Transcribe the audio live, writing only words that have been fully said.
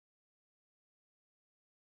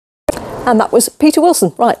And that was Peter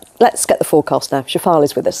Wilson. Right, let's get the forecast now.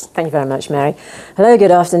 Shefali's with us. Thank you very much, Mary. Hello,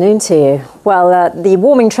 good afternoon to you. Well, the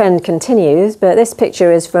warming trend continues, but this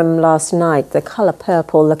picture is from last night. The colour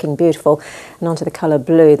purple looking beautiful, and onto the colour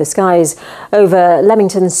blue. The skies over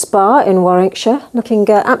Leamington Spa in Warwickshire looking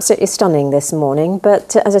absolutely stunning this morning.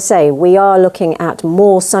 But as I say, we are looking at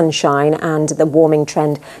more sunshine, and the warming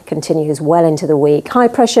trend continues well into the week. High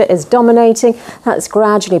pressure is dominating. That's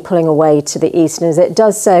gradually pulling away to the east, and as it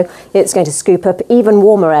does so, it's going to scoop up even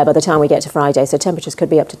warmer air by the time we get to Friday, so temperatures could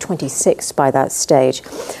be up to 26 by that stage.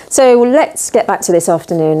 So let's get back to this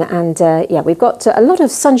afternoon, and yeah, we've got a lot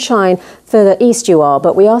of sunshine further east you are,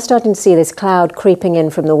 but we are starting to see this cloud creeping in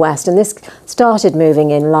from the west, and this started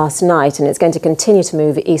moving in last night, and it's going to continue to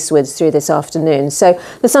move eastwards through this afternoon. So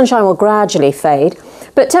the sunshine will gradually fade,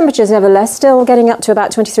 but temperatures nevertheless still getting up to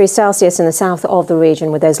about 23 Celsius in the south of the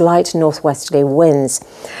region with those light northwesterly winds.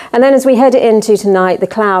 And then as we head into tonight, the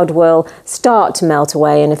cloud will start to melt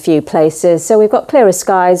away in a few places. So we've got clearer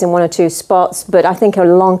skies in one or two spots, but I think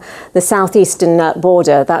along the southeastern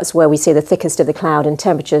border, that's where we see the thickest of the cloud, and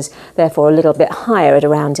temperatures therefore a little bit higher at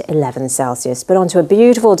around 11 Celsius. But onto a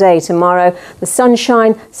beautiful day tomorrow. The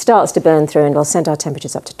sunshine starts to burn through, and we'll send our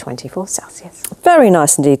temperatures up to 24 Celsius. Very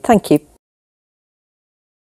nice indeed. Thank you.